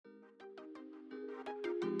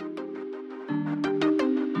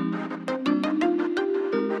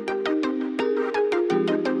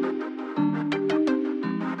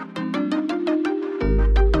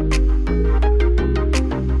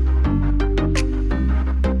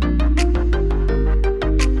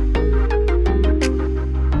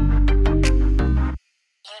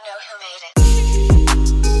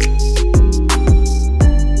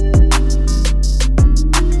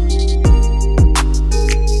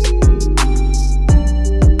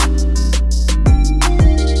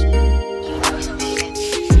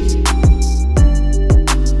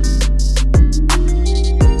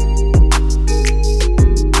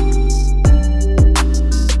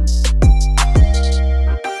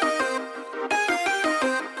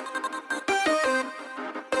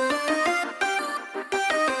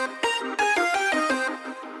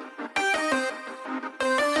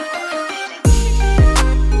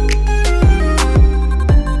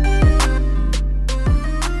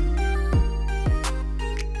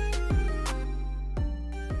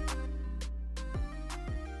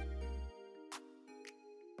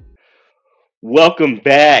Welcome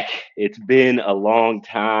back. It's been a long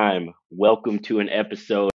time. Welcome to an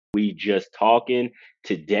episode We Just Talking.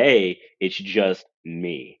 Today, it's just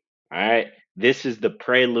me. All right. This is the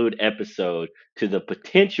prelude episode to the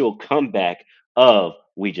potential comeback of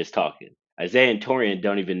We Just Talking. Isaiah and Torian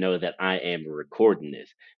don't even know that I am recording this.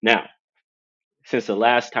 Now, since the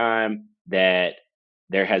last time that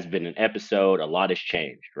there has been an episode, a lot has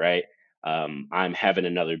changed, right? I'm having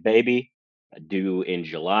another baby due in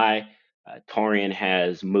July. Torian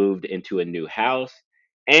has moved into a new house,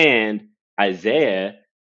 and Isaiah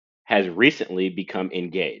has recently become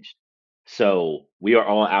engaged. So we are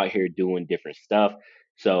all out here doing different stuff.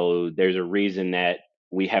 So there's a reason that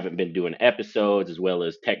we haven't been doing episodes as well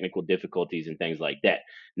as technical difficulties and things like that.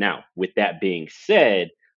 Now, with that being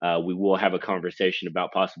said, we will have a conversation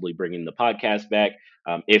about possibly bringing the podcast back.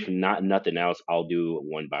 If not, nothing else, I'll do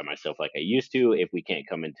one by myself like I used to. If we can't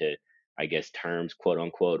come into, I guess, terms, quote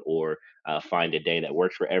unquote, or find a day that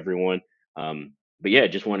works for everyone. But yeah,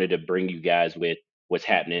 just wanted to bring you guys with what's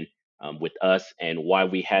happening with us and why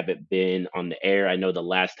we haven't been on the air. I know the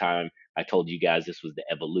last time I told you guys this was the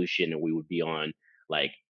evolution and we would be on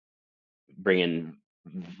like bringing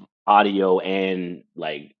audio and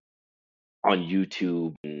like on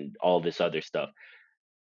YouTube and all this other stuff.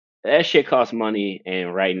 That shit costs money,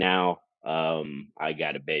 and right now, I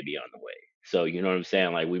got a baby on the way. So you know what I'm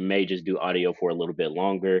saying? Like we may just do audio for a little bit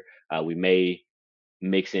longer. We may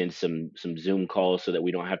mix in some Zoom calls so that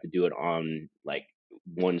we don't have to do it on like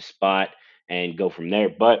one spot and go from there.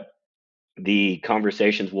 But the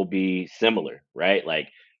conversations will be similar, right? Like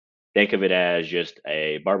think of it as just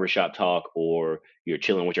a barbershop talk or you're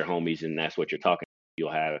chilling with your homies and that's what you're talking.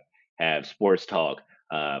 You'll have sports talk.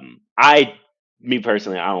 I me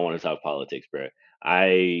personally, I don't want to talk politics, bro.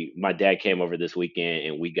 My dad came over this weekend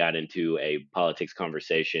and we got into a politics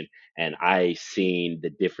conversation and I seen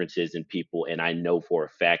the differences in people and I know for a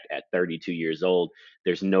fact at 32 years old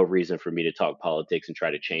there's no reason for me to talk politics and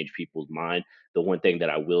try to change people's mind. The one thing that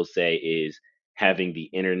I will say is having the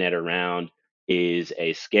internet around is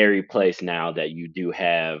a scary place now that you do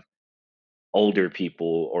have older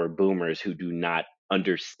people or boomers who do not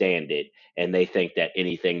understand it and they think that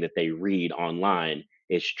anything that they read online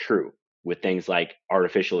is true. With things like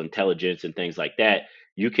artificial intelligence and things like that,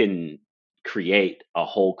 you can create a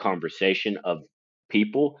whole conversation of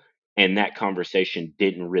people and that conversation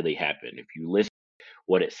didn't really happen. If you listen,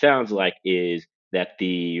 what it sounds like is that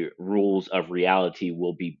the rules of reality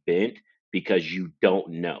will be bent because you don't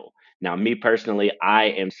know. Now, me personally, I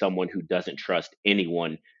am someone who doesn't trust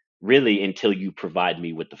anyone really until you provide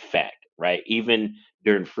me with the fact, right? Even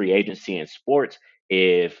during free agency in sports,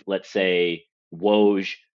 if let's say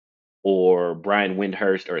Woj or Brian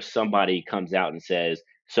Windhurst or somebody comes out and says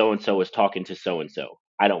so and so is talking to so and so,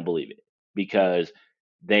 I don't believe it because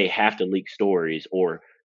they have to leak stories or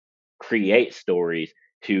create stories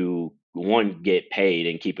to one get paid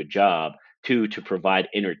and keep a job, two to provide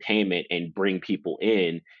entertainment and bring people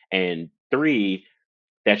in, and three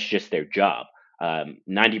that's just their job.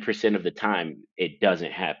 90% of the time, it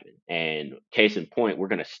doesn't happen. And case in point, we're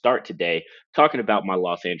going to start today talking about my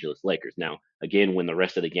Los Angeles Lakers. Now, again, when the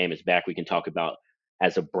rest of the game is back, we can talk about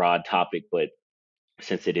as a broad topic, but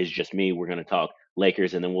since it is just me, we're going to talk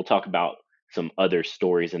Lakers, and then we'll talk about some other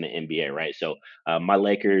stories in the NBA, right? So, my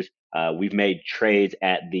Lakers, we've made trades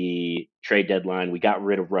at the trade deadline. We got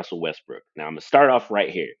rid of Russell Westbrook. Now, I'm going to start off right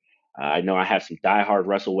here. I know I have some diehard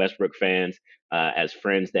Russell Westbrook fans as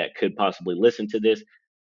friends that could possibly listen to this.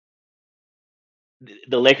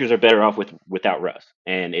 The Lakers are better off without Russ.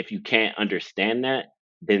 And if you can't understand that,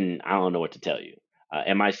 then I don't know what to tell you.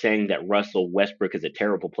 Am I saying that Russell Westbrook is a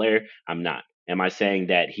terrible player? I'm not. Am I saying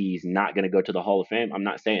that he's not going to go to the Hall of Fame? I'm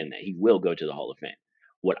not saying that. He will go to the Hall of Fame.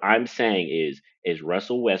 What I'm saying is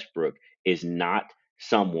Russell Westbrook is not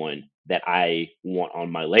someone that I want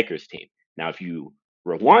on my Lakers team. Now, if you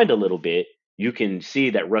rewind a little bit, you can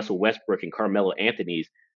see that Russell Westbrook and Carmelo Anthony's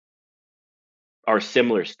are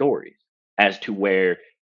similar stories as to where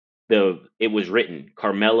the it was written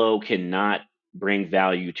Carmelo cannot bring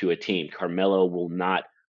value to a team. Carmelo will not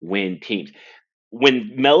win teams.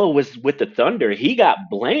 When Melo was with the Thunder, he got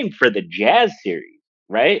blamed for the Jazz series,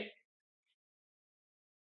 right?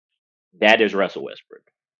 That is Russell Westbrook.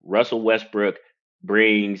 Russell Westbrook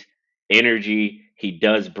brings energy. He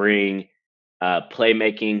does bring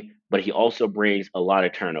playmaking, but he also brings a lot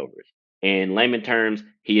of turnovers. In layman terms,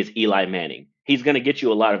 he is Eli Manning. He's going to get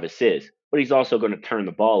you a lot of assists, but he's also going to turn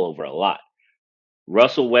the ball over a lot.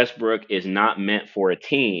 Russell Westbrook is not meant for a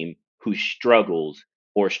team who struggles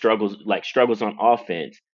or struggles on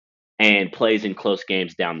offense and plays in close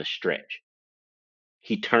games down the stretch.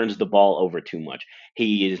 He turns the ball over too much.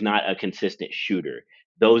 He is not a consistent shooter.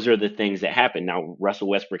 Those are the things that happen. Now, Russell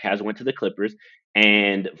Westbrook has went to the Clippers,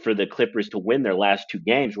 and for the Clippers to win their last two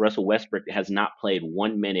games, Russell Westbrook has not played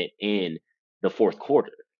 1 minute in the fourth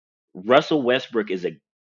quarter. Russell Westbrook is a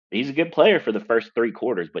he's a good player for the first three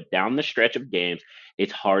quarters, but down the stretch of games,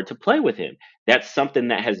 it's hard to play with him. That's something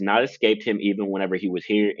that has not escaped him even whenever he was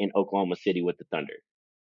here in Oklahoma City with the Thunder.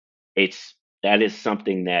 It's that is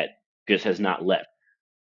something that just has not left.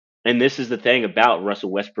 And this is the thing about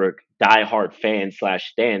Russell Westbrook diehard fans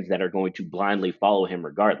slash stands that are going to blindly follow him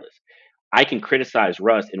regardless. I can criticize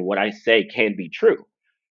Russ, and what I say can be true.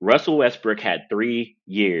 Russell Westbrook had 3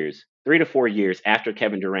 years, 3 to 4 years after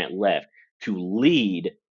Kevin Durant left to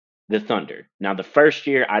lead the Thunder. Now, the first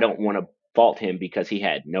year, I don't want to fault him because he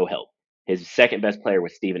had no help. His second best player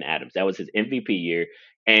was Steven Adams. That was his MVP year,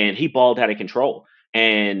 and he balled out of control.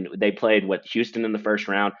 And they played what Houston in the first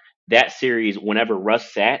round. That series, whenever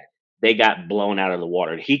Russ sat, they got blown out of the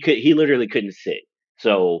water. He literally couldn't sit.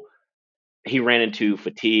 So he ran into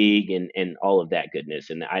fatigue and all of that goodness,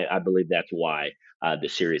 and I believe that's why the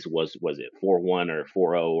series was it 4-1 or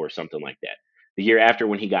 4-0 or something like that. The year after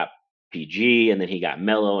when he got PG and then he got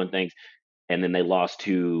Mello and things, and then they lost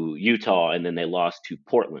to Utah and then they lost to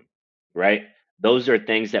Portland, right? Those are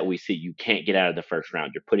things that we see you can't get out of the first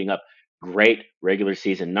round. You're putting up great regular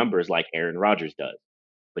season numbers like Aaron Rodgers does,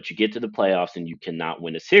 but you get to the playoffs and you cannot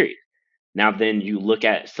win a series. Now, then you look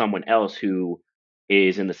at someone else who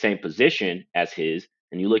is in the same position as his,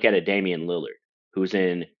 and you look at a Damian Lillard, who's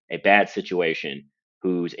in a bad situation,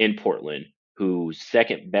 who's in Portland, whose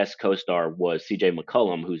second best co-star was CJ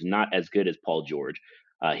McCollum, who's not as good as Paul George.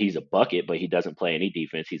 He's a bucket, but he doesn't play any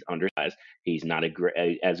defense. He's undersized. He's not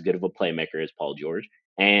as good of a playmaker as Paul George.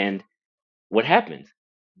 And what happens?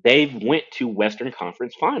 They've went to Western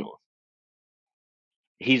Conference Finals.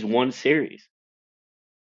 He's won series.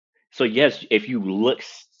 So yes, if you look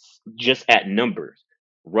just at numbers,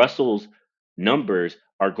 Russell's numbers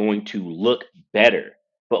are going to look better.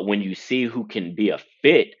 But when you see who can be a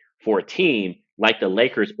fit for a team like the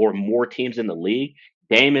Lakers or more teams in the league,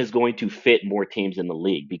 Dame is going to fit more teams in the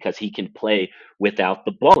league because he can play without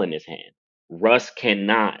the ball in his hand. Russ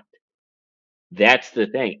cannot. That's the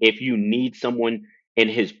thing. If you need someone in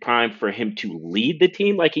his prime for him to lead the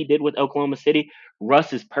team like he did with Oklahoma City,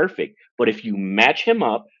 Russ is perfect. But if you match him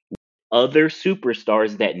up other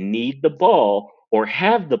superstars that need the ball or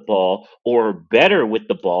have the ball or are better with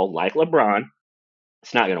the ball, like LeBron,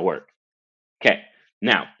 it's not going to work. Okay,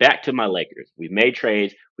 now back to my Lakers. We've made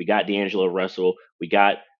trades. We got D'Angelo Russell. We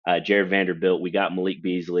got Jared Vanderbilt. We got Malik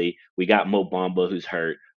Beasley. We got Mo Bamba, who's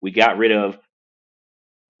hurt. We got rid of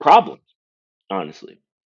problems, honestly.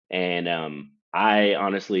 And I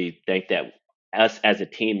honestly think that us as a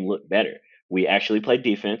team look better. We actually play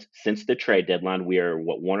defense since the trade deadline. We are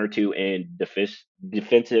what one or two in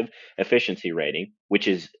defensive efficiency rating, which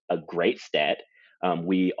is a great stat.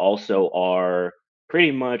 We also are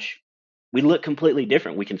pretty much we look completely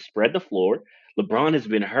different. We can spread the floor. LeBron has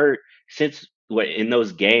been hurt since what in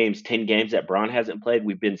those games, 10 games that Bron hasn't played.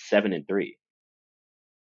 We've been 7-3,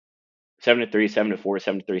 7-3, 7-4,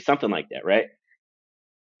 7-3, something like that, right?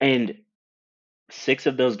 And six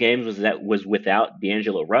of those games was without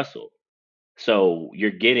D'Angelo Russell. So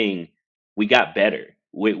you're getting we got better.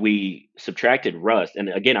 We subtracted Russ, and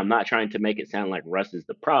again, I'm not trying to make it sound like Russ is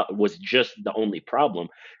the was just the only problem.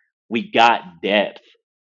 We got depth.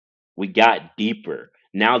 We got deeper.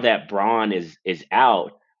 Now that Braun is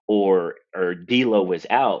out or D'Lo is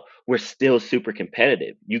out, we're still super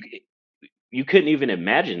competitive. You couldn't even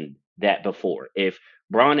imagine that before. If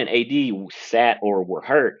Braun and AD sat or were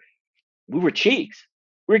hurt, we were cheeks.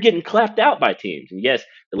 We were getting clapped out by teams. And yes,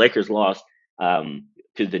 the Lakers lost to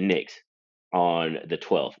the Knicks on the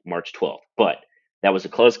 12th, March 12th. But that was a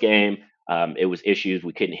close game. It was issues.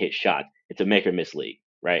 We couldn't hit shots. It's a make or miss league,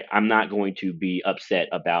 right? I'm not going to be upset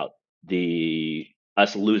about the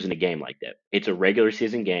us losing a game like that. It's a regular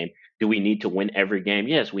season game. Do we need to win every game?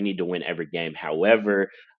 Yes, we need to win every game. However,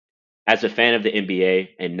 as a fan of the NBA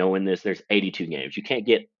and knowing this, there's 82 games. You can't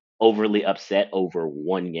get overly upset over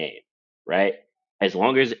one game, right? As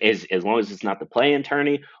long as it's not the play-in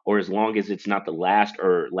tourney, or as long as it's not the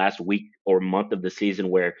last week or month of the season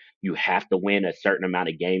where you have to win a certain amount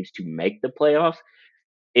of games to make the playoffs,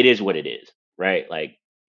 it is what it is, right? Like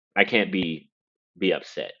I can't be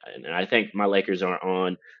upset, and I think my Lakers are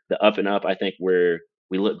on the up and up. I think we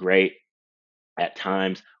look great at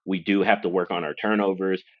times. We do have to work on our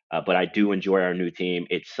turnovers, but I do enjoy our new team.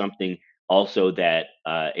 It's something also that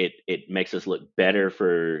it makes us look better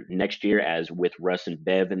for next year, as with Russ and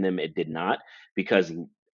Bev and them, it did not, because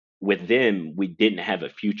with them we didn't have a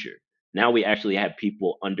future. Now we actually have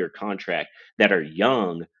people under contract that are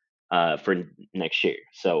young for next year.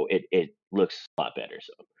 So it looks a lot better.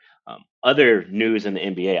 So other news in the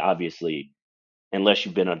NBA, obviously, unless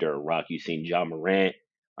you've been under a rock, you've seen John Morant.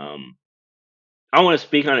 Um, I don't want to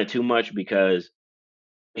speak on it too much because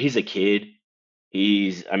he's a kid.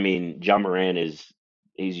 I mean, John Moran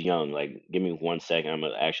he's young. Like, give me 1 second. I'm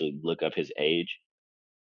gonna actually look up his age.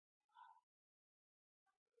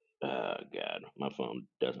 God, my phone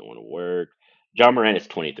doesn't want to work. John Moran is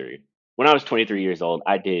 23. When I was 23 years old,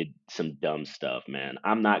 I did some dumb stuff, man.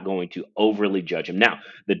 I'm not going to overly judge him. Now,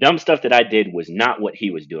 the dumb stuff that I did was not what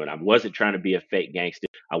he was doing. I wasn't trying to be a fake gangster.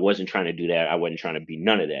 I wasn't trying to do that. I wasn't trying to be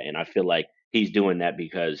none of that. And I feel like he's doing that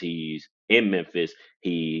because he's in Memphis.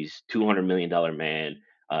 He's $200 million man.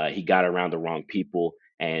 He got around the wrong people,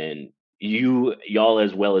 and y'all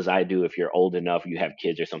as well as I do, if you're old enough, you have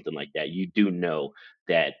kids or something like that, you do know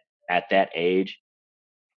that at that age,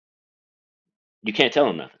 you can't tell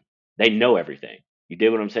them nothing. They know everything. You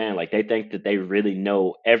dig what I'm saying? Like they think that they really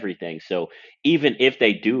know everything. So even if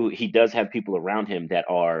they do, he does have people around him that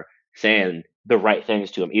are saying the right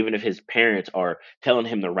things to him. Even if his parents are telling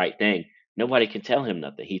him the right thing, nobody can tell him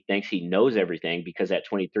nothing. He thinks he knows everything because at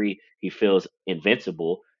 23 he feels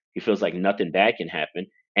invincible. He feels like nothing bad can happen.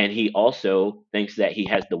 And he also thinks that he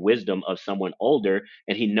has the wisdom of someone older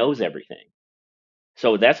and he knows everything.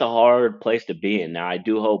 So that's a hard place to be in. Now, I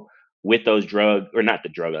do hope with those drug or not the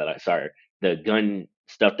drug, sorry, the gun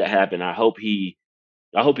stuff that happened. I hope he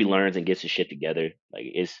learns and gets his shit together. Like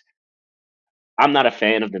I'm not a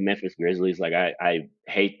fan of the Memphis Grizzlies. Like I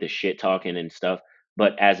hate the shit talking and stuff.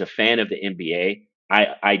 But as a fan of the NBA,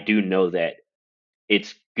 I do know that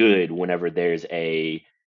it's good whenever there's a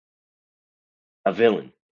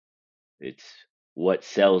villain. It's what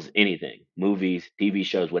sells anything, movies, TV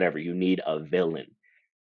shows, whatever. You need a villain.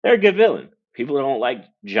 They're a good villain. People don't like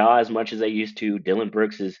Ja as much as they used to. Dylan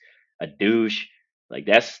Brooks is a douche. Like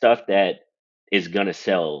that's stuff that is gonna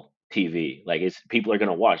sell TV. Like it's people are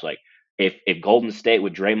gonna watch. Like if Golden State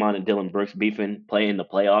with Draymond and Dylan Brooks beefing play in the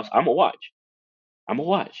playoffs, I'm gonna watch. I'm gonna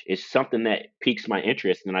watch. It's something that piques my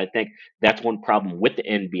interest, and I think that's one problem with the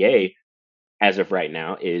NBA as of right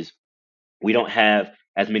now is we don't have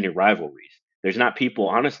as many rivalries. There's not people,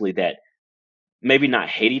 honestly, that maybe not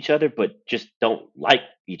hate each other, but just don't like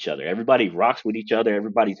each other. Everybody rocks with each other.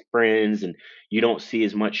 Everybody's friends, and you don't see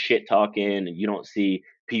as much shit talking, and you don't see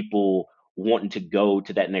people wanting to go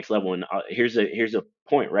to that next level. And here's a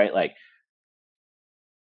point, right? Like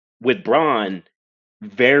with Braun,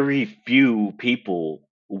 very few people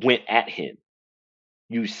went at him.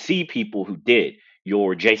 You see people who did.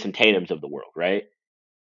 Your Jason Tatum's of the world, right?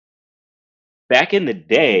 Back in the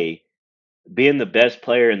day, being the best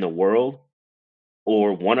player in the world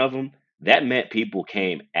or one of them, that meant people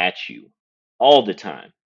came at you all the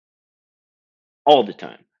time, all the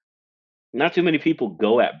time. Not too many people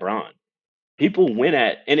go at Braun. People win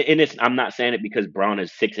at, and it's. I'm not saying it because Braun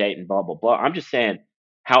is 6'8" and blah blah blah. I'm just saying,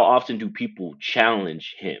 how often do people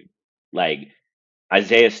challenge him? Like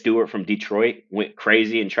Isaiah Stewart from Detroit went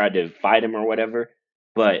crazy and tried to fight him or whatever,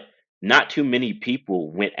 but not too many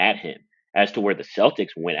people went at him as to where the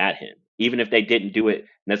Celtics went at him. Even if they didn't do it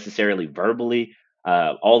necessarily verbally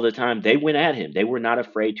all the time, they went at him. They were not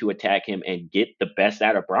afraid to attack him and get the best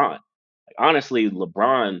out of Braun. Like, honestly,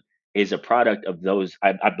 LeBron is a product of those,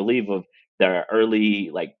 I believe, of the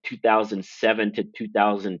early like 2007 to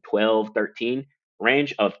 2012, 13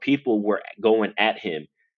 range of people were going at him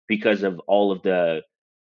because of all of the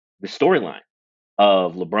storyline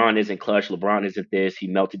of LeBron isn't clutch, LeBron isn't this, he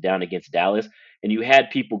melted down against Dallas, and you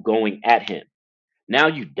had people going at him. Now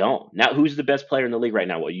you don't. Now who's the best player in the league right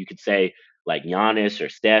now? Well, you could say like Giannis or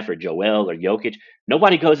Steph or Joel or Jokic.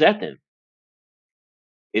 Nobody goes at them.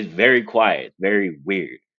 It's very quiet, very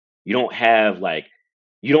weird. You don't have like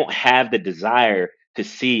you don't have the desire to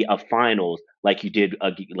see a finals like you did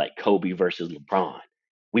like Kobe versus LeBron.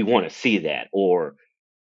 We want to see that or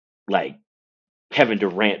like Kevin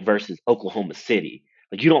Durant versus Oklahoma City.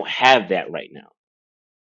 Like you don't have that right now.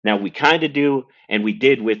 Now we kind of do, and we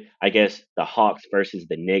did with I guess the Hawks versus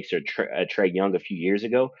the Knicks or Trey Young a few years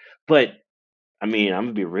ago. But I mean, I'm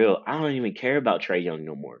gonna be real. I don't even care about Trey Young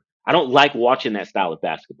no more. I don't like watching that style of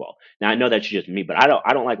basketball. Now I know that's just me, but I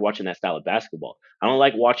don't like watching that style of basketball. I don't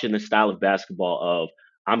like watching the style of basketball of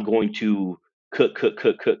I'm going to cook,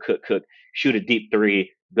 shoot a deep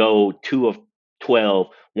three, go 2 of 12.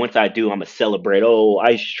 Once I do, I'm gonna celebrate. Oh,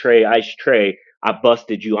 ice tray. I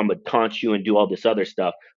busted you. I'm gonna taunt you and do all this other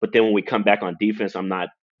stuff. But then when we come back on defense, I'm not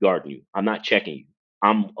guarding you. I'm not checking you.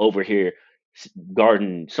 I'm over here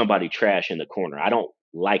guarding somebody trash in the corner. I don't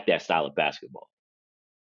like that style of basketball.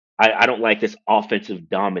 I don't like this offensive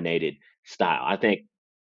dominated style. I think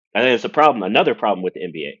it's a problem. Another problem with the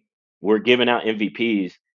NBA. We're giving out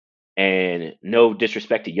MVPs, and no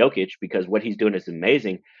disrespect to Jokic because what he's doing is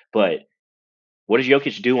amazing. But what does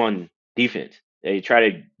Jokic do on defense? They try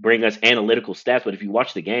to bring us analytical stats, but if you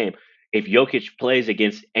watch the game, if Jokic plays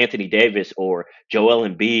against Anthony Davis or Joel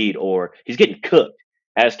Embiid, or he's getting cooked,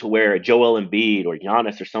 as to where Joel Embiid or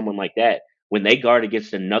Giannis or someone like that, when they guard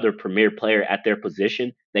against another premier player at their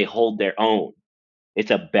position, they hold their own.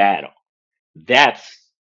 It's a battle. That's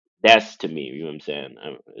that's to me. You know what I'm saying?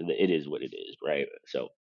 It is what it is, right? So,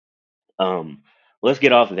 um, let's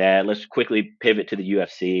get off of that. Let's quickly pivot to the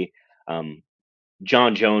UFC. Um,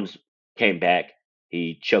 John Jones came back.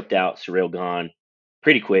 He choked out Cyril Gahn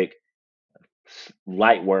pretty quick,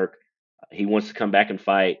 light work. He wants to come back and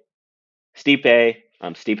fight Stipe.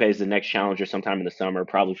 Stipe is the next challenger sometime in the summer,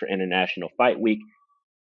 probably for International Fight Week,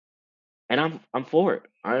 and I'm for it.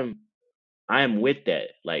 I am with that.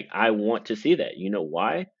 Like I want to see that. You know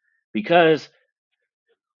why? Because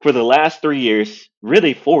for the last 3 years,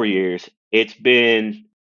 really 4 years, it's been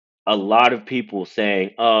a lot of people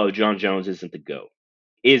saying, "Oh, John Jones isn't the GOAT.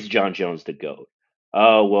 Is John Jones the GOAT?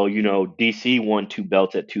 Oh, well, DC won two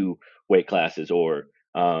belts at two weight classes, or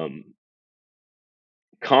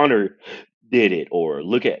Connor did it, or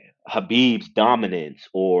look at Habib's dominance,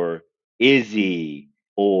 or Izzy,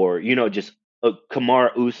 or just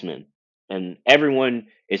Kamar Usman." And everyone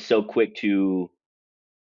is so quick to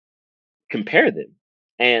compare them.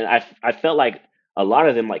 And I felt like a lot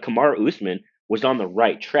of them, like Kamar Usman, was on the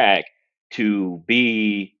right track to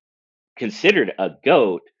be considered a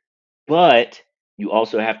GOAT, but you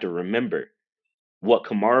also have to remember what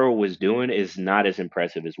Kamaru was doing is not as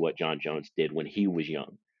impressive as what John Jones did when he was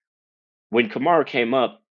young. When Kamaru came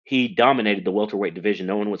up, he dominated the welterweight division.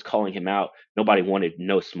 No one was calling him out. Nobody wanted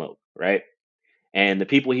no smoke, right? And the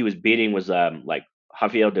people he was beating was like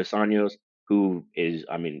Rafael dos Anjos, who is,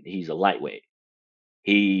 I mean, he's a lightweight.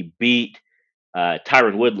 He beat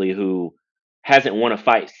Tyron Woodley, who hasn't won a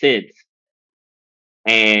fight since,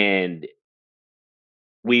 and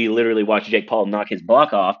we literally watched Jake Paul knock his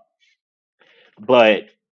block off. But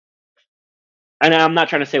and I'm not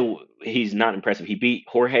trying to say he's not impressive. He beat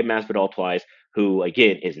Jorge Masvidal twice, who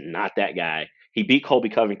again is not that guy. He beat Colby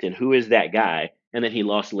Covington, who is that guy, and then he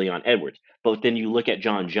lost to Leon Edwards. But then you look at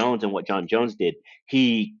John Jones and what John Jones did.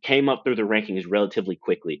 He came up through the rankings relatively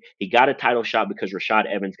quickly. He got a title shot because Rashad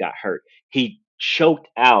Evans got hurt. He choked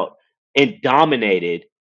out and dominated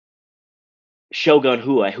Shogun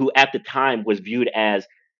Hua, who at the time was viewed as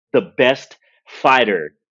the best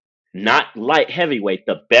fighter, not light heavyweight,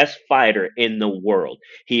 the best fighter in the world.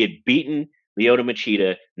 He had beaten Lyoto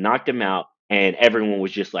Machida, knocked him out, and everyone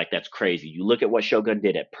was just like, that's crazy. You look at what Shogun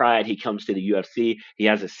did at Pride. He comes to the UFC. He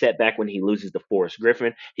has a setback when he loses to Forrest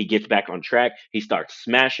Griffin. He gets back on track. He starts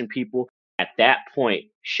smashing people. At that point,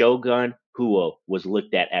 Shogun Hua was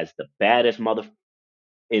looked at as the baddest mother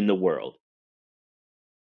in the world.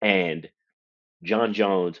 And John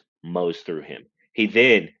Jones mows through him. He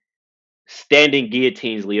then standing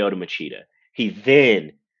guillotines Lyoto Machida. He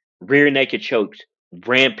then rear naked chokes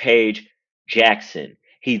Rampage Jackson.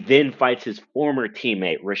 He then fights his former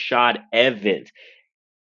teammate Rashad Evans,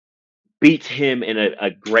 beats him in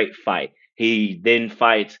a great fight. He then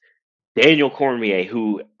fights Daniel Cormier,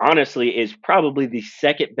 who honestly is probably the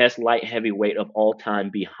second best light heavyweight of all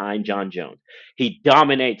time behind John Jones. He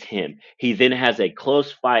dominates him. He then has a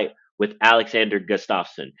close fight with Alexander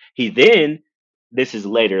Gustafsson. He then, this is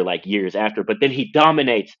later, like years after, but then he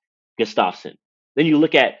dominates Gustafsson. Then you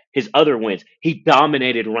look at his other wins. He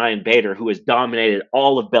dominated Ryan Bader, who has dominated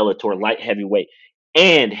all of Bellator light heavyweight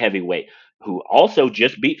and heavyweight, who also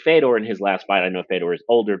just beat Fedor in his last fight. I know Fedor is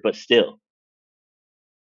older, but still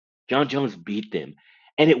John Jones beat them,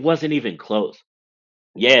 and it wasn't even close.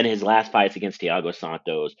 Yeah, in his last fights against Thiago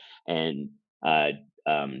Santos and uh,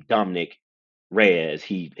 Dominic Reyes,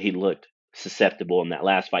 he looked susceptible in that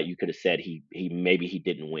last fight. You could have said he maybe he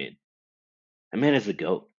didn't win. That man is the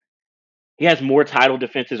goat. He has more title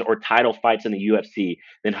defenses or title fights in the UFC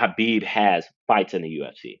than Habib has fights in the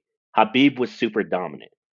UFC. Habib was super dominant.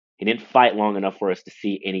 He didn't fight long enough for us to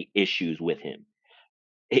see any issues with him.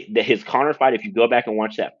 His Connor fight, if you go back and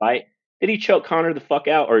watch that fight, did he choke Connor the fuck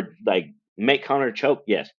out or like make Connor choke?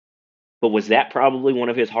 Yes. But was that probably one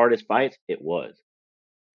of his hardest fights? It was.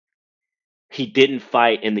 He didn't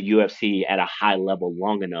fight in the UFC at a high level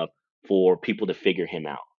long enough for people to figure him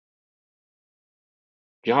out.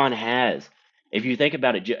 John has. If you think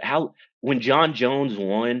about it, how when John Jones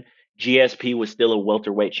won, GSP was still a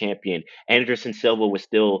welterweight champion. Anderson Silva was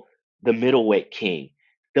still the middleweight king.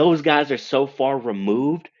 Those guys are so far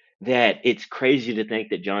removed that it's crazy to think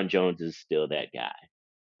that John Jones is still that guy.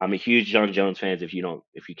 I'm a huge John Jones fan. If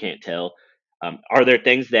you can't tell, are there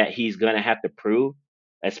things that he's gonna have to prove,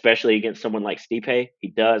 especially against someone like Stipe? He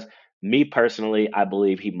does. Me personally, I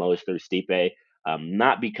believe he mows through Stipe.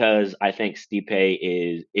 Not because I think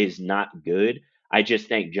Stipe is not good. I just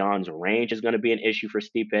think John's range is going to be an issue for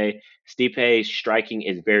Stipe. Stipe's striking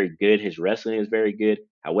is very good. His wrestling is very good.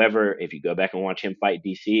 However, if you go back and watch him fight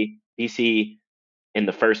DC in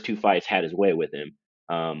the first two fights had his way with him.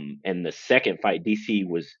 And the second fight, DC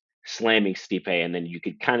was slamming Stipe, and then you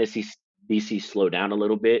could kind of see DC slow down a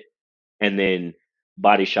little bit, and then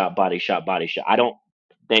body shot, body shot, body shot. I don't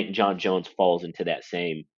think John Jones falls into that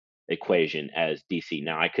same equation as DC.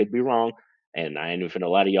 Now I could be wrong, and I know for a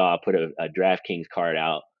lot of y'all, I put a DraftKings card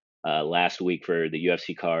out last week for the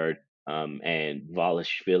UFC card, and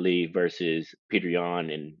Valishvili versus Peter Yan,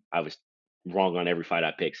 and I was wrong on every fight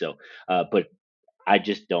I picked. So, but I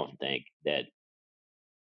just don't think that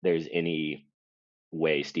there's any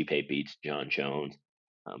way Stipe beats John Jones.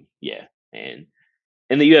 Yeah, and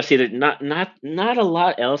in the UFC, that not a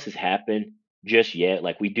lot else has happened just yet.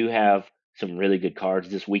 Like we do have some really good cards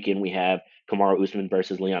this weekend. We have Kamaru Usman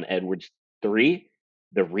versus Leon Edwards three,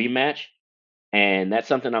 the rematch, and that's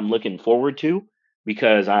something I'm looking forward to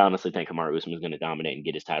because I honestly think Kamaru Usman is going to dominate and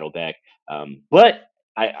get his title back. But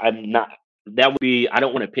I'm not. That would be. I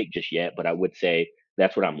don't want to pick just yet, but I would say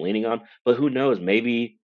that's what I'm leaning on. But who knows?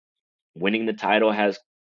 Maybe winning the title has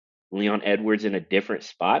Leon Edwards in a different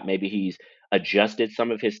spot. Maybe he's adjusted some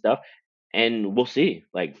of his stuff, and we'll see.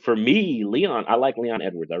 Like for me, Leon, I like Leon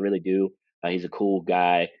Edwards. I really do. He's a cool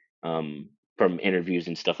guy. From interviews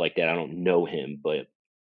and stuff like that, I don't know him, but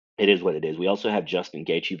it is what it is. We also have Justin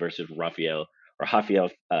Gaethje versus Rafael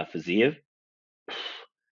Fiziev.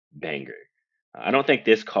 Banger. I don't think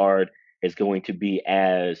this card is going to be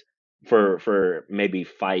as for maybe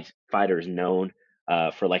fighters known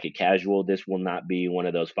for like a casual. This will not be one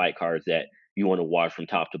of those fight cards that you want to watch from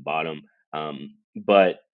top to bottom.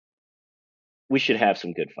 But we should have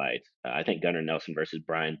some good fights. I think Gunnar Nelson versus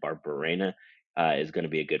Brian Barberena is going to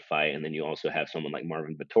be a good fight, and then you also have someone like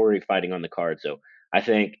Marvin Vettori fighting on the card. So I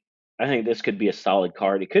think I think this could be a solid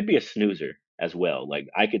card. It could be a snoozer as well.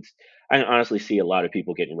 I can honestly see a lot of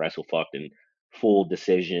people getting wrestle fucked and full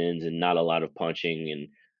decisions, and not a lot of punching and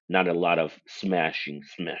not a lot of smashing,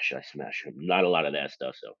 I smash him, not a lot of that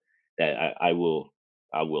stuff. So that I will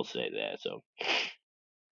say that. So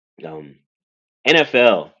um,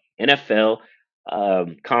 NFL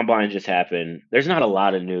combine just happened. There's not a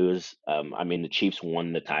lot of news. I mean, the Chiefs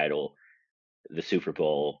won the title, the Super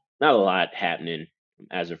Bowl. Not a lot happening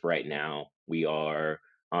as of right now. We are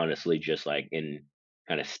honestly just like in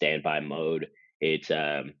kind of standby mode. It's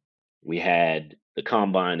we had the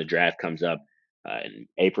combine, the draft comes up in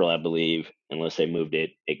April, I believe. Unless they moved it,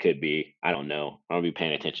 it could be. I don't know. I don't be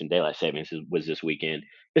paying attention. Daylight savings was this weekend.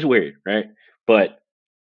 It's weird, right? But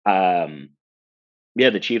um, yeah,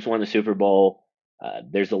 the Chiefs won the Super Bowl.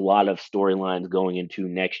 There's a lot of storylines going into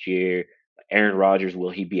next year. Aaron Rodgers,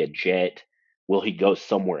 will he be a Jet? Will he go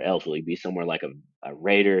somewhere else? Will he be somewhere like a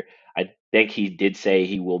Raider? I think he did say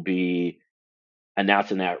he will be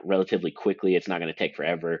announcing that relatively quickly. It's not going to take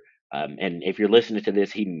forever. And if you're listening to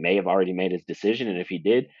this, he may have already made his decision. And if he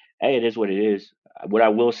did, hey, it is what it is. What I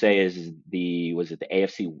will say is was it the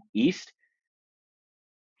AFC East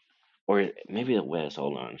or maybe the West?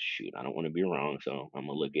 Hold on, shoot, I don't want to be wrong, so I'm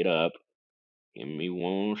gonna look it up. Give me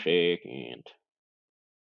 1 second.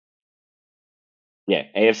 Yeah,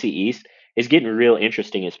 AFC East is getting real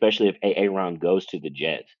interesting, especially if Aaron goes to the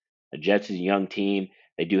Jets. The Jets is a young team.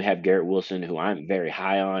 They do have Garrett Wilson, who I'm very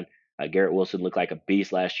high on. Garrett Wilson looked like a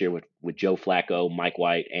beast last year with Joe Flacco, Mike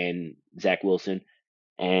White, and Zach Wilson.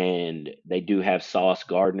 And they do have Sauce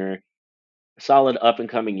Gardner, solid up and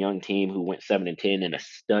coming young team who went 7-10 in a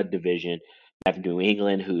stud division. Have New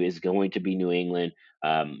England, who is going to be New England,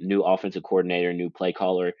 new offensive coordinator, new play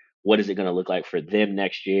caller. What is it going to look like for them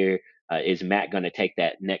next year? Is Matt going to take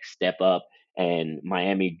that next step up? And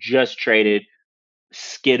Miami just traded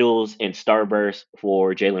Skittles and Starburst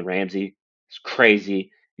for Jalen Ramsey. It's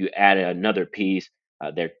crazy. You added another piece.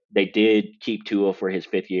 They did keep Tua for his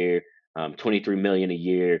fifth year, 23 million a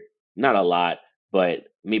year. Not a lot, but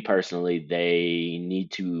me personally, they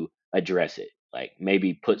need to address it. Like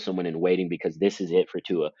maybe put someone in waiting because this is it for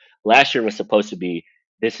Tua. Last year was supposed to be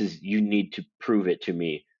this is you need to prove it to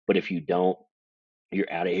me, but if you don't,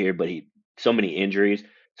 you're out of here. But he so many injuries,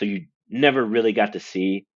 so you never really got to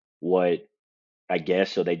see what I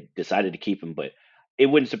guess. So they decided to keep him, but it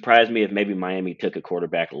wouldn't surprise me if maybe Miami took a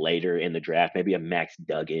quarterback later in the draft, maybe a Max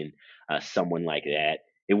Duggan, someone like that.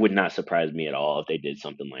 it would not surprise me at all if they did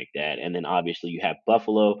something like that. And then obviously you have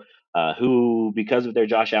Buffalo, who, because of their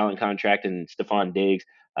Josh Allen contract and Stephon Diggs,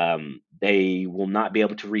 they will not be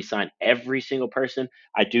able to re-sign every single person.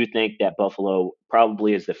 I do think that Buffalo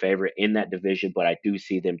probably is the favorite in that division, but I do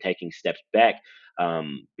see them taking steps back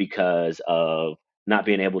because of not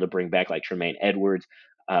being able to bring back like Tremaine Edwards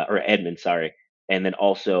or Edmonds, sorry. And then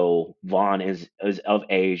also Vaughn is of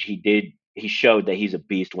age. He showed that he's a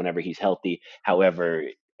beast whenever he's healthy. However,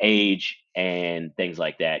 age and things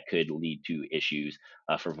like that could lead to issues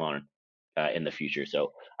for Vaughn in the future.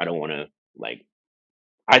 So I don't want to like.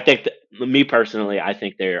 I think that me personally, I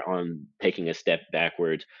think they're on taking a step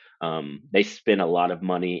backwards. They spend a lot of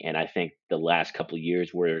money, and I think the last couple of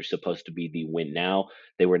years were supposed to be the win now.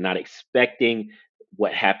 They were not expecting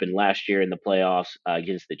what happened last year in the playoffs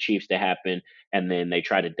against the Chiefs to happen, and then they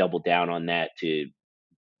tried to double down on that to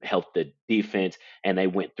help the defense, and they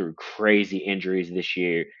went through crazy injuries this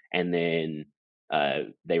year, and then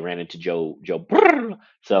they ran into Joe. Burrow.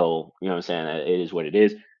 So you know what I'm saying? It is what it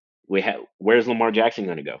is. We have where's Lamar Jackson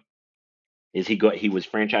going to go? Is he go? He was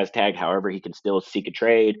franchise tagged. However, he can still seek a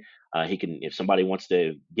trade. He can if somebody wants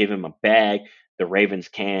to give him a bag, the Ravens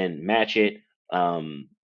can match it. Um,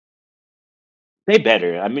 they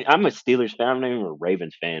better. I mean, I'm a Steelers fan. I'm not even a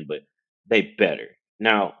Ravens fan, but they better.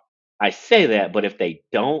 Now, I say that, but if they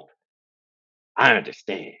don't, I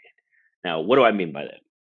understand. Now, what do I mean by that?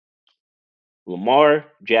 Lamar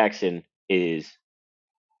Jackson is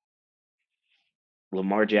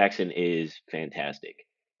Lamar Jackson is fantastic,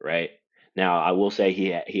 right? Now, I will say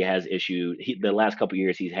he has issues. The last couple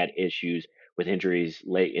years he's had issues with injuries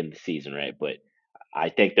late in the season, right? But I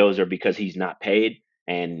think those are because he's not paid,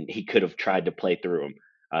 and he could have tried to play through them.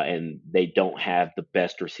 And they don't have the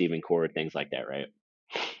best receiving core, things like that, right?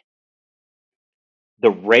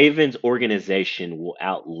 The Ravens organization will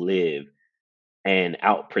outlive and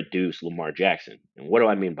outproduce Lamar Jackson. And what do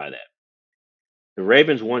I mean by that? The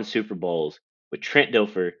Ravens won Super Bowls with Trent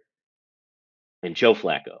Dilfer and Joe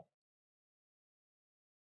Flacco.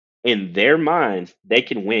 In their minds, they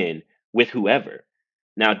can win with whoever.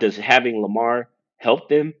 Now, does having Lamar help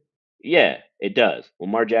them? Yeah, it does.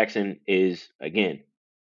 Lamar Jackson is, again,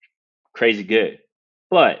 crazy good.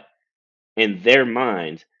 But in their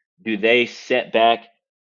minds, do they set back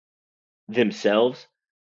themselves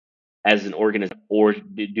as an organization, or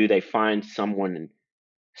do they find some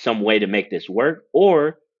way to make this work,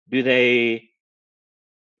 or do they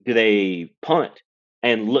do they punt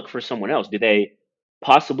and look for someone else? Do they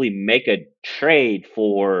possibly make a trade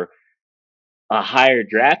for a higher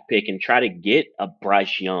draft pick and try to get a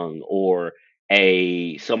Bryce Young or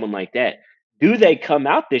a someone like that? Do they come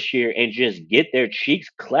out this year and just get their cheeks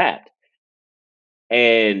clapped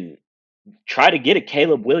and try to get a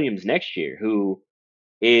Caleb Williams next year who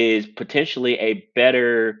is potentially a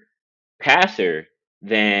better passer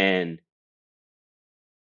than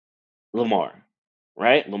Lamar,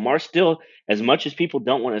 right? Lamar still, as much as people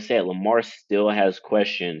don't want to say it, Lamar still has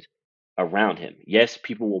questions around him. Yes,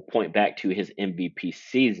 people will point back to his MVP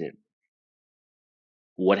season.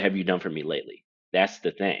 What have you done for me lately? That's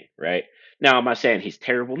the thing, right? Now, am I saying he's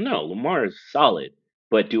terrible? No, Lamar is solid.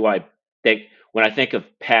 But do I think, when I think of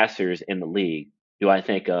passers in the league, do I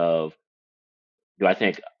think of, do I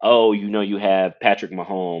think, oh, you have Patrick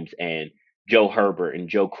Mahomes and Joe Herbert and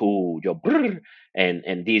Joe Cool, Joe Brr,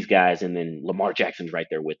 and these guys, and then Lamar Jackson's right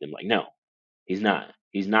there with them? Like, no, he's not.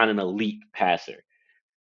 He's not an elite passer.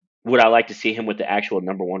 Would I like to see him with the actual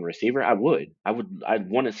number one receiver? I would. I'd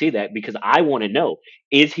want to see that because I want to know,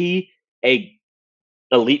 is he a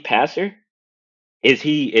elite passer?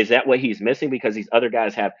 Is that what he's missing? Because these other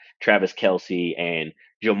guys have Travis Kelsey and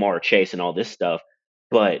Jamar Chase and all this stuff,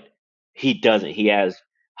 but he doesn't. He has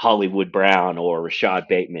Hollywood Brown or Rashad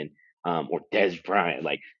Bateman or Des Bryant.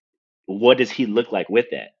 Like, what does he look like with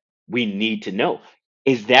that? We need to know.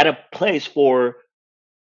 Is that a place for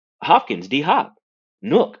Hopkins, D Hop,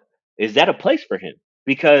 Nook? Is that a place for him?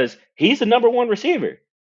 Because he's the number one receiver.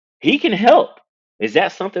 He can help. Is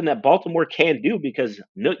that something that Baltimore can do? Because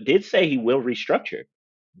Nook did say he will restructure.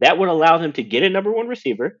 That would allow them to get a number one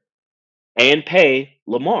receiver and pay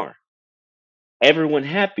Lamar. Everyone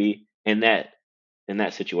happy in that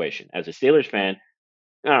situation. As a Steelers fan,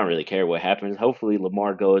 I don't really care what happens. Hopefully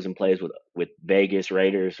Lamar goes and plays with Vegas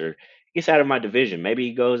Raiders or gets out of my division. Maybe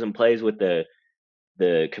he goes and plays with the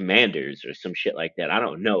Commanders or some shit like that. I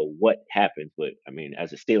don't know what happens, but I mean,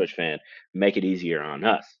 as a Steelers fan, make it easier on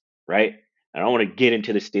us, right? I don't want to get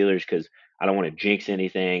into the Steelers because I don't want to jinx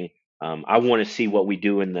anything. I want to see what we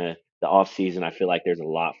do in the off season. I feel like there's a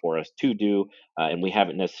lot for us to do, and we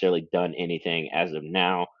haven't necessarily done anything as of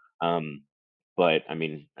now. Um, But I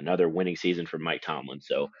mean, another winning season for Mike Tomlin.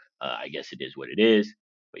 So I guess it is what it is.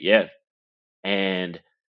 But yeah, and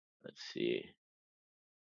let's see.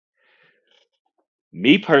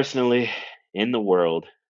 Me personally, in the world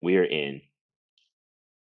we are in,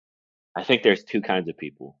 I think there's two kinds of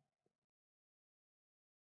people.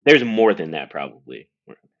 There's more than that probably,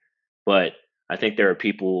 but I think there are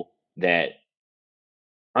people that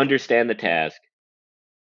understand the task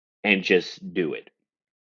and just do it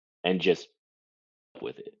and just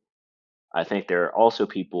with it. I think there are also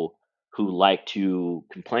people who like to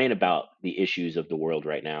complain about the issues of the world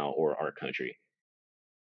right now or our country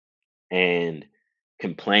and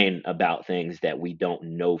complain about things that we don't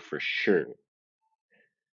know for sure.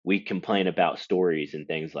 We complain about stories and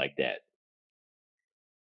things like that.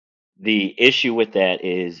 The issue with that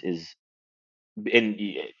is and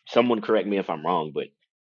someone correct me if I'm wrong, but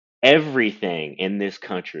everything in this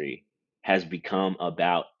country has become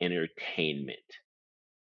about entertainment.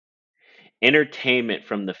 Entertainment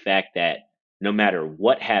from the fact that no matter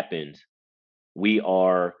what happens, we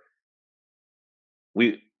are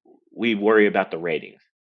we we worry about the ratings.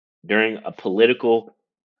 During a political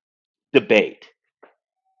debate,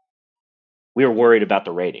 we are worried about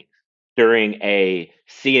the ratings. During a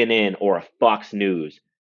CNN or a Fox News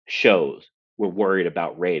shows, we're worried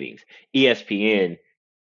about ratings. ESPN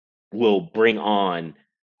will bring on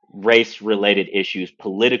race related issues,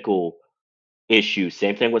 political issues,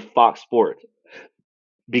 same thing with Fox Sports,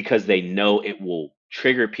 because they know it will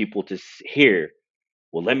trigger people to hear,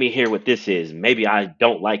 well, let me hear what this is. Maybe I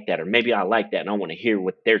don't like that, or maybe I like that, and I want to hear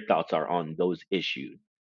what their thoughts are on those issues.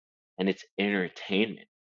 And it's entertainment.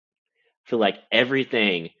 I feel like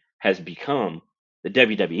everything has become the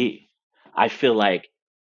WWE. I feel like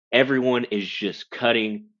everyone is just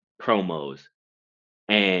cutting promos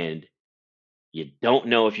and you don't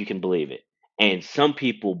know if you can believe it. And some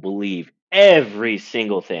people believe every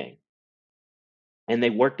single thing and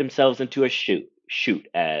they work themselves into a shoot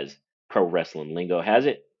as pro wrestling lingo has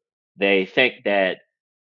it. They think that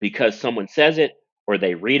because someone says it or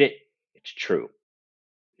they read it, it's true.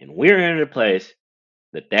 And we're in a place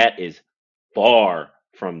that is far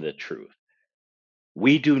from the truth.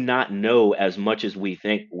 We do not know as much as we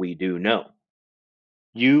think we do know.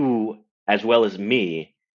 You, as well as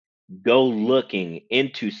me, go looking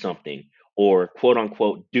into something or quote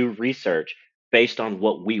unquote do research based on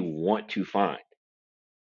what we want to find.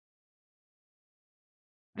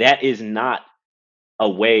 That is not a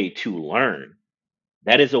way to learn.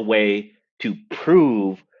 That is a way to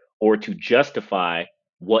prove or to justify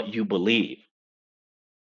what you believe.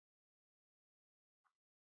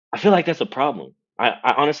 I feel like that's a problem.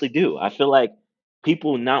 I honestly do. I feel like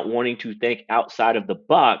people not wanting to think outside of the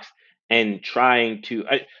box and trying to.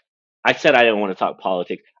 I said I didn't want to talk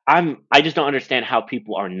politics. I just don't understand how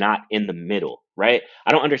people are not in the middle, right?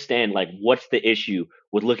 I don't understand like what's the issue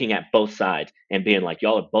with looking at both sides and being like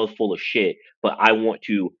y'all are both full of shit, but I want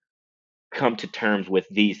to come to terms with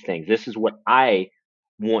these things. This is what I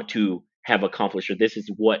want to have accomplished, or this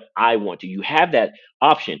is what I want to. You have that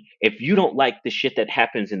option. If you don't like the shit that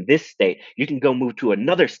happens in this state, you can go move to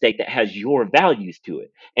another state that has your values to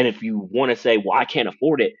it. And if you want to say, well, I can't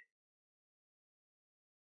afford it,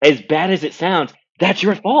 as bad as it sounds, that's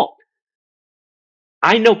your fault.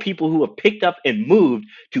 I know people who have picked up and moved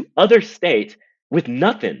to other states with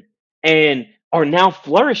nothing and are now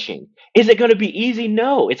flourishing. Is it going to be easy?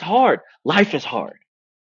 No, it's hard. Life is hard.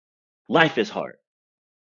 Life is hard.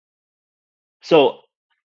 So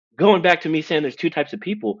going back to me saying there's two types of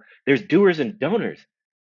people, there's doers and donors.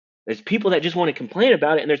 There's people that just want to complain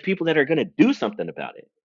about it, and there's people that are going to do something about it.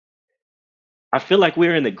 I feel like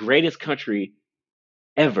we're in the greatest country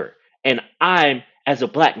ever. And I, as a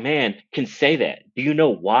black man, can say that. Do you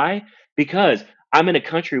know why? Because I'm in a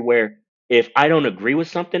country where if I don't agree with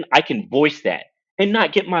something, I can voice that and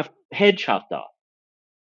not get my head chopped off.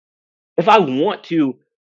 If I want to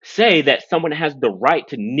say that someone has the right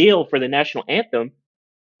to kneel for the national anthem,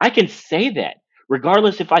 I can say that,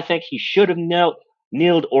 regardless if I think he should have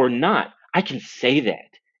kneeled or not. I can say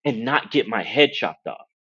that and not get my head chopped off.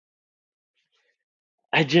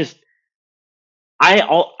 I just,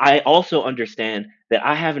 I also understand that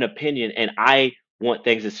I have an opinion and I want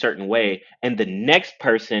things a certain way, and the next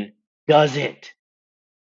person doesn't.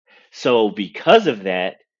 So because of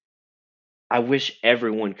that, I wish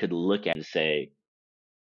everyone could look at it and say,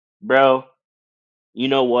 bro, you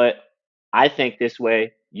know what? I think this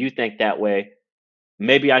way, you think that way.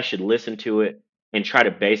 Maybe I should listen to it and try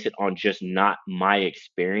to base it on just not my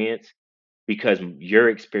experience because your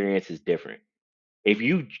experience is different. If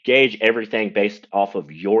you gauge everything based off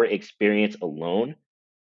of your experience alone,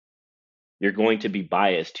 you're going to be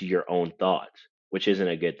biased to your own thoughts, which isn't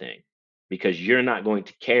a good thing because you're not going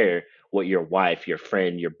to care what your wife, your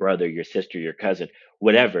friend, your brother, your sister, your cousin,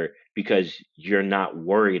 whatever, because you're not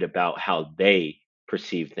worried about how they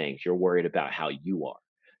perceive things. You're worried about how you are.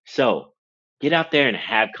 So get out there and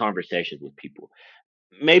have conversations with people.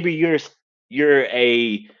 Maybe you're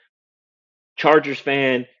a Chargers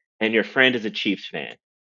fan and your friend is a Chiefs fan,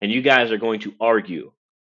 and you guys are going to argue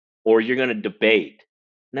or you're going to debate.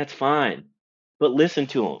 And that's fine. But listen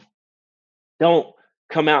to them. Don't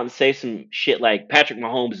come out and say some shit like Patrick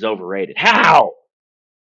Mahomes is overrated. How?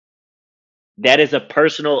 That is a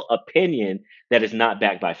personal opinion that is not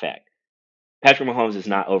backed by fact. Patrick Mahomes is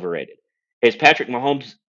not overrated. Is Patrick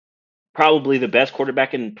Mahomes probably the best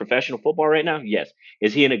quarterback in professional football right now? Yes.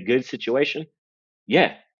 Is he in a good situation?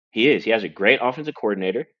 Yeah, he is. He has a great offensive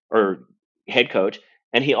coordinator or head coach,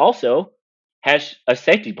 and he also has a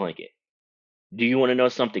safety blanket. Do you want to know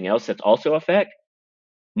something else that's also a fact?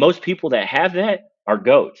 Most people that have that are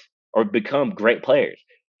goats or become great players.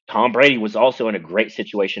 Tom Brady was also in a great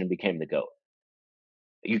situation and became the goat.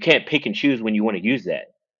 You can't pick and choose when you want to use that.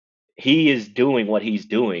 He is doing what he's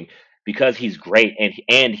doing because he's great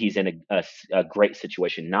and he's in a great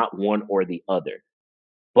situation, not one or the other.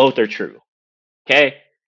 Both are true. Okay?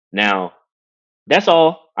 Now, that's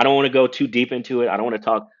all. I don't want to go too deep into it. I don't want to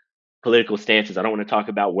talk political stances. I don't want to talk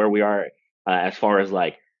about where we are as far as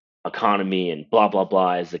like economy and blah blah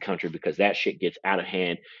blah as the country because that shit gets out of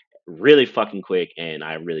hand really fucking quick, and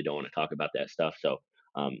I really don't want to talk about that stuff. So,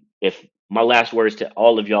 if my last words to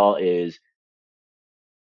all of y'all is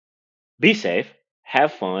be safe,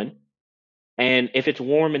 have fun, and if it's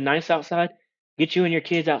warm and nice outside, get you and your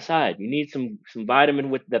kids outside. You need some vitamin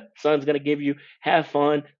with the sun's gonna give you. Have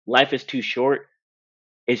fun. Life is too short.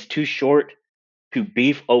 It's too short to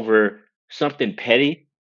beef over something petty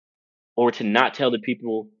or to not tell the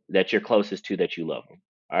people that you're closest to that you love them.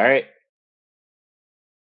 All right.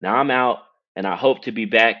 Now I'm out and I hope to be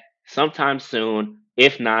back sometime soon.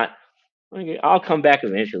 If not, okay, I'll come back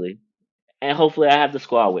eventually and hopefully I have the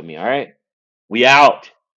squad with me. All right. We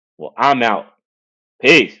out. Well, I'm out.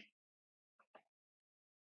 Peace.